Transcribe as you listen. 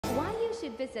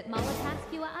should visit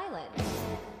Malapascua Island.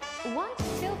 Watch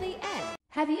till the end.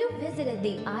 Have you visited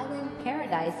the island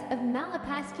paradise of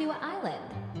Malapascua Island?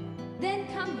 Then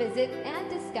come visit and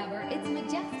discover its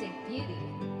majestic beauty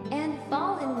and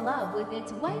fall in love with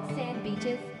its white sand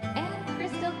beaches and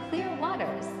crystal clear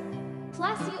waters.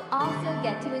 Plus, you also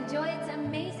get to enjoy its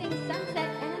amazing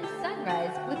sunset and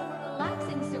sunrise with a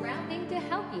relaxing surrounding to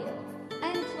help you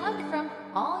unplug from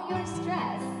all your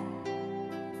stress.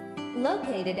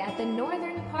 Located at the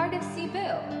northern part of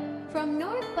Cebu, from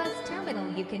North Bus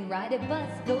Terminal you can ride a bus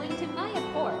going to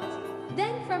Mayaport.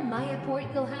 Then from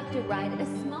Mayaport you'll have to ride a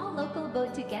small local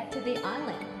boat to get to the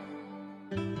island.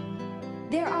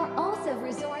 There are also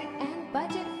resort and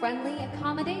budget-friendly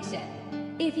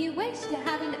accommodation if you wish to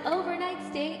have an overnight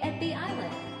stay at the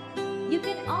island. You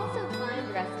can also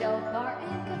find resto, bar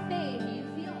and cafe if you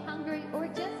feel hungry or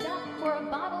just up for a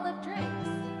bottle of drinks.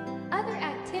 Other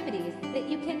activities that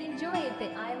you can enjoy at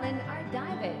the island are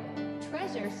diving,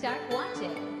 treasure shark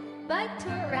watching, bike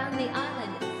tour around the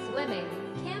island, swimming,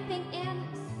 camping, and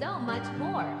so much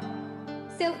more.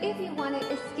 So if you want to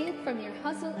escape from your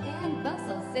hustle and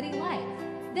bustle city life,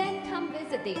 then come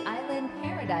visit the island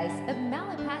paradise of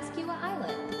Malapascua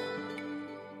Island.